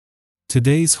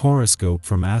Today's horoscope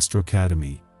from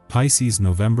Astrocademy, Pisces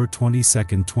November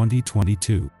 22,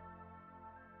 2022.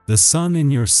 The Sun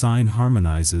in your sign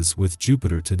harmonizes with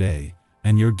Jupiter today,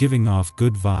 and you're giving off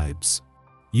good vibes.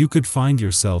 You could find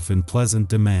yourself in pleasant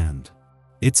demand.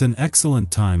 It's an excellent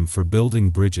time for building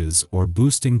bridges or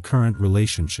boosting current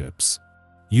relationships.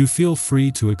 You feel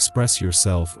free to express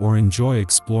yourself or enjoy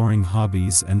exploring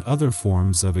hobbies and other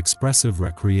forms of expressive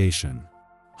recreation.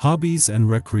 Hobbies and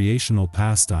recreational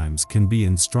pastimes can be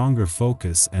in stronger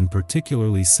focus and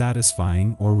particularly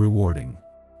satisfying or rewarding.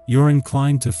 You're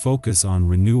inclined to focus on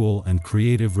renewal and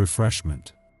creative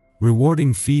refreshment.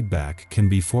 Rewarding feedback can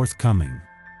be forthcoming.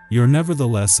 You're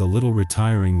nevertheless a little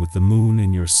retiring with the moon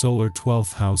in your solar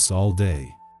 12th house all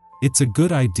day. It's a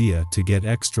good idea to get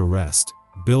extra rest,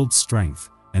 build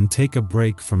strength, and take a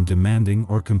break from demanding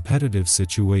or competitive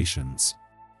situations.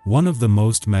 One of the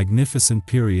most magnificent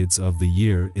periods of the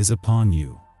year is upon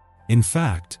you. In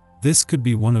fact, this could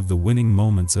be one of the winning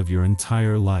moments of your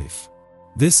entire life.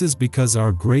 This is because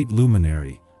our great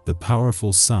luminary, the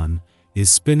powerful Sun,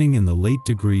 is spinning in the late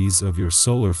degrees of your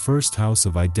solar first house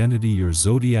of identity, your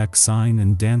zodiac sign,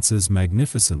 and dances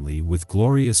magnificently with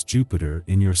glorious Jupiter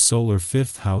in your solar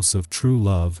fifth house of true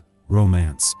love,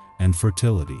 romance, and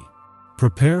fertility.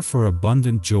 Prepare for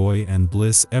abundant joy and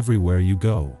bliss everywhere you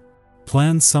go.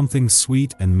 Plan something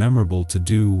sweet and memorable to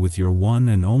do with your one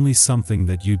and only, something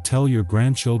that you tell your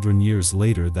grandchildren years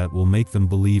later that will make them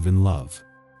believe in love.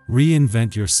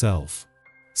 Reinvent yourself.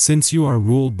 Since you are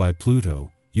ruled by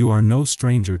Pluto, you are no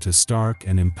stranger to stark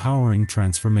and empowering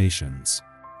transformations.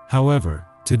 However,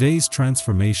 today's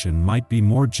transformation might be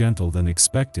more gentle than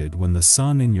expected when the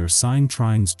Sun in your sign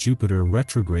trines Jupiter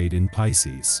retrograde in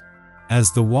Pisces.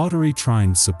 As the watery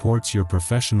trine supports your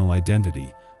professional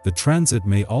identity, the transit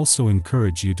may also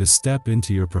encourage you to step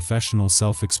into your professional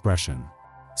self-expression.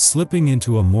 Slipping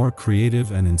into a more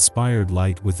creative and inspired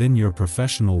light within your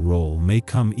professional role may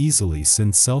come easily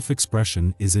since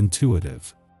self-expression is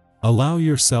intuitive. Allow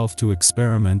yourself to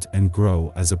experiment and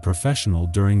grow as a professional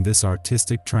during this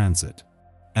artistic transit.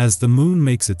 As the moon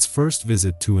makes its first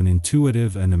visit to an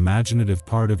intuitive and imaginative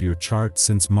part of your chart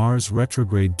since Mars'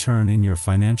 retrograde turn in your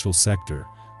financial sector,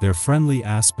 their friendly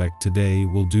aspect today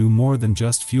will do more than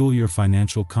just fuel your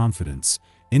financial confidence,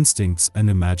 instincts, and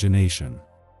imagination.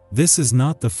 This is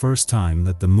not the first time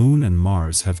that the moon and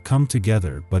Mars have come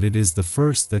together, but it is the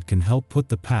first that can help put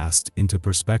the past into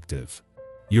perspective.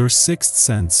 Your sixth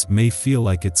sense may feel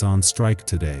like it's on strike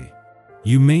today.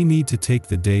 You may need to take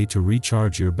the day to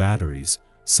recharge your batteries,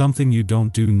 something you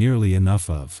don't do nearly enough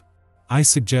of. I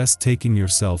suggest taking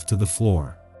yourself to the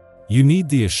floor. You need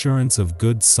the assurance of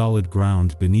good solid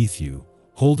ground beneath you,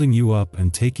 holding you up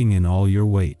and taking in all your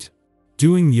weight.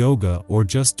 Doing yoga or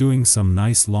just doing some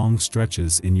nice long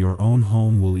stretches in your own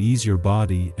home will ease your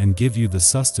body and give you the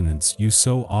sustenance you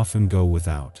so often go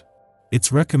without.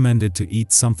 It's recommended to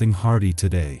eat something hearty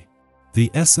today.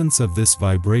 The essence of this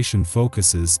vibration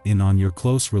focuses in on your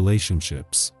close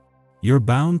relationships. You're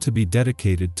bound to be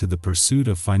dedicated to the pursuit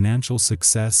of financial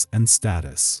success and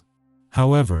status.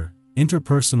 However,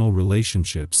 interpersonal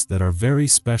relationships that are very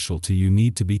special to you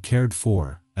need to be cared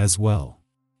for, as well.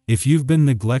 If you've been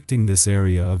neglecting this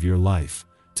area of your life,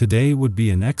 today would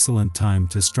be an excellent time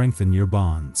to strengthen your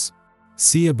bonds.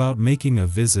 See about making a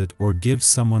visit or give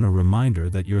someone a reminder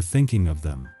that you're thinking of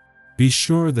them. Be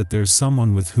sure that there's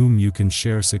someone with whom you can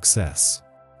share success.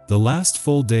 The last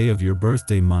full day of your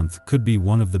birthday month could be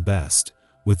one of the best,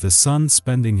 with the Sun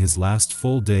spending his last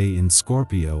full day in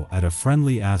Scorpio at a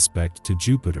friendly aspect to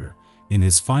Jupiter, in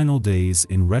his final days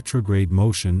in retrograde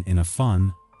motion in a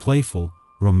fun, playful,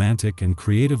 romantic, and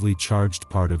creatively charged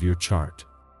part of your chart.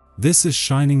 This is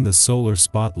shining the solar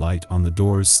spotlight on the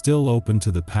doors still open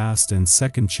to the past and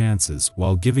second chances,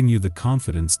 while giving you the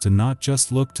confidence to not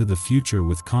just look to the future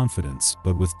with confidence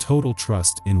but with total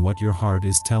trust in what your heart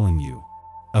is telling you.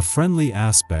 A friendly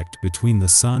aspect between the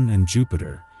Sun and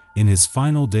Jupiter, in his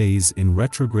final days in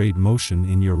retrograde motion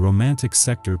in your romantic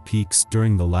sector, peaks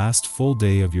during the last full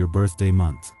day of your birthday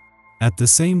month. At the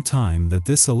same time that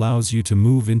this allows you to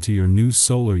move into your new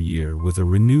solar year with a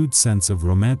renewed sense of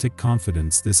romantic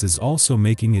confidence, this is also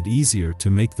making it easier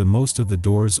to make the most of the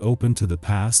doors open to the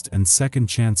past and second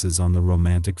chances on the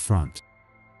romantic front.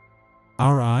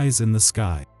 Our eyes in the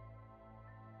sky.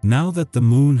 Now that the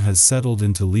moon has settled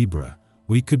into Libra,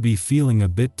 we could be feeling a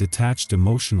bit detached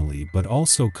emotionally but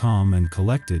also calm and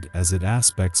collected as it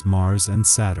aspects Mars and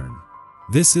Saturn.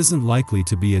 This isn't likely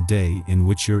to be a day in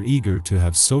which you're eager to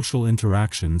have social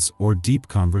interactions or deep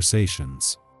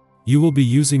conversations. You will be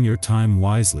using your time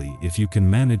wisely if you can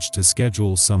manage to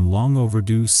schedule some long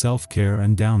overdue self-care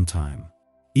and downtime.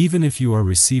 Even if you are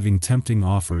receiving tempting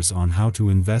offers on how to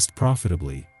invest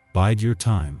profitably, bide your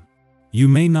time. You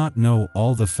may not know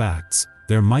all the facts,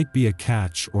 there might be a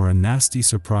catch or a nasty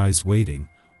surprise waiting,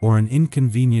 or an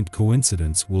inconvenient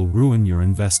coincidence will ruin your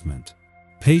investment.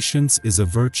 Patience is a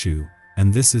virtue,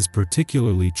 and this is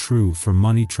particularly true for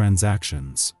money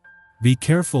transactions. Be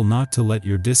careful not to let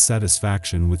your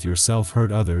dissatisfaction with yourself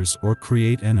hurt others or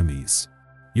create enemies.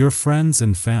 Your friends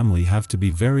and family have to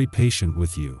be very patient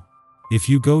with you. If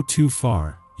you go too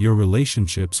far, your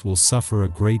relationships will suffer a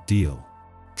great deal.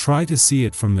 Try to see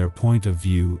it from their point of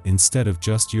view instead of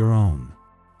just your own.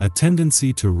 A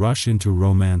tendency to rush into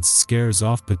romance scares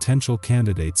off potential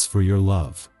candidates for your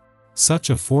love. Such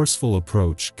a forceful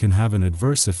approach can have an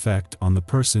adverse effect on the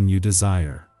person you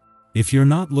desire. If you're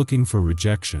not looking for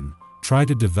rejection, try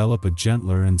to develop a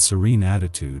gentler and serene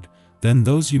attitude, then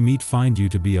those you meet find you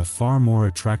to be a far more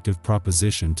attractive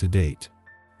proposition to date.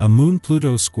 A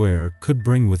Moon-Pluto square could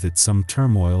bring with it some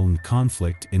turmoil and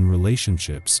conflict in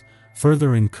relationships,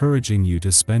 further encouraging you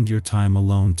to spend your time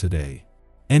alone today.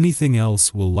 Anything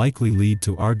else will likely lead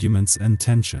to arguments and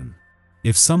tension.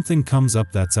 If something comes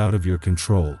up that's out of your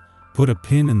control, put a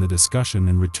pin in the discussion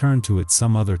and return to it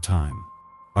some other time.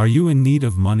 Are you in need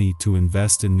of money to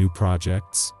invest in new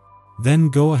projects? Then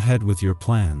go ahead with your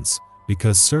plans,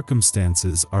 because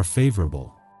circumstances are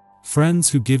favorable. Friends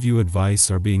who give you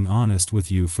advice are being honest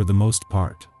with you for the most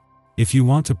part. If you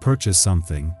want to purchase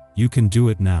something, you can do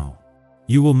it now.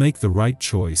 You will make the right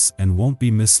choice and won't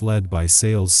be misled by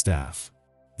sales staff.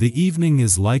 The evening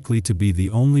is likely to be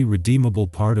the only redeemable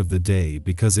part of the day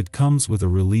because it comes with a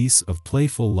release of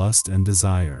playful lust and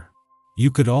desire.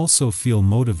 You could also feel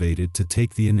motivated to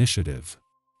take the initiative.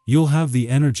 You'll have the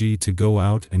energy to go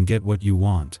out and get what you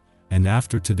want, and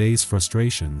after today's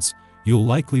frustrations, you'll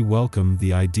likely welcome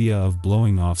the idea of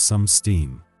blowing off some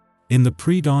steam. In the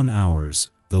pre-dawn hours,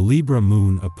 the Libra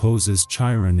moon opposes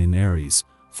Chiron in Aries,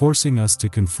 forcing us to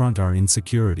confront our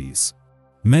insecurities.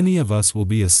 Many of us will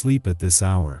be asleep at this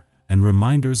hour, and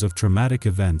reminders of traumatic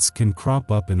events can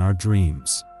crop up in our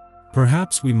dreams.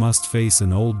 Perhaps we must face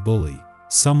an old bully,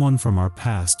 someone from our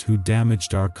past who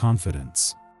damaged our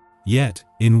confidence. Yet,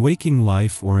 in waking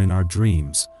life or in our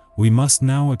dreams, we must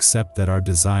now accept that our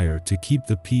desire to keep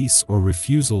the peace or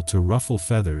refusal to ruffle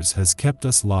feathers has kept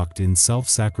us locked in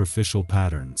self-sacrificial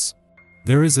patterns.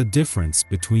 There is a difference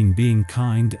between being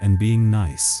kind and being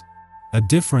nice. A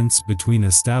difference between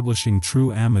establishing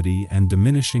true amity and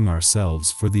diminishing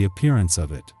ourselves for the appearance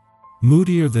of it.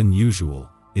 Moodier than usual,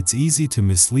 it's easy to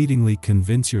misleadingly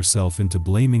convince yourself into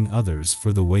blaming others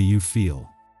for the way you feel.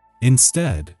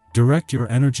 Instead, direct your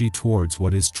energy towards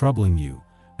what is troubling you,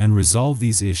 and resolve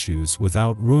these issues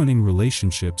without ruining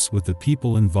relationships with the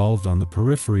people involved on the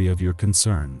periphery of your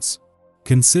concerns.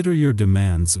 Consider your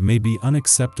demands may be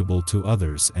unacceptable to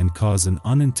others and cause an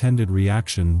unintended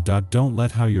reaction. Don't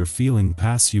let how you're feeling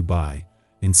pass you by,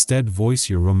 instead voice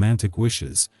your romantic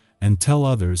wishes, and tell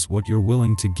others what you're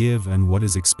willing to give and what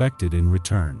is expected in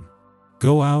return.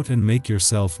 Go out and make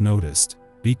yourself noticed,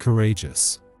 be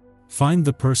courageous. Find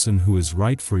the person who is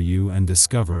right for you and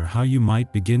discover how you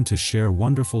might begin to share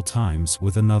wonderful times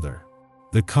with another.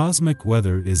 The cosmic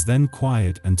weather is then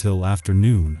quiet until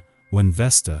afternoon, when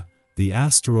Vesta, the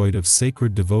asteroid of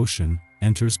sacred devotion,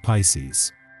 enters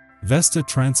Pisces. Vesta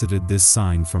transited this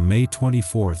sign from May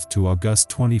 24th to August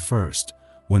 21st,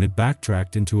 when it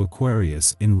backtracked into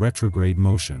Aquarius in retrograde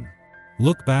motion.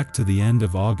 Look back to the end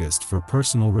of August for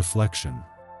personal reflection.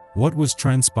 What was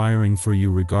transpiring for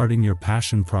you regarding your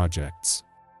passion projects?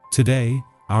 Today,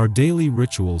 our daily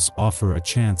rituals offer a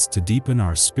chance to deepen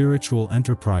our spiritual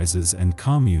enterprises and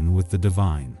commune with the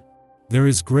divine. There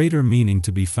is greater meaning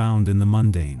to be found in the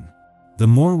mundane. The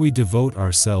more we devote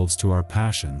ourselves to our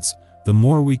passions, the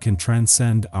more we can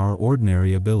transcend our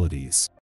ordinary abilities.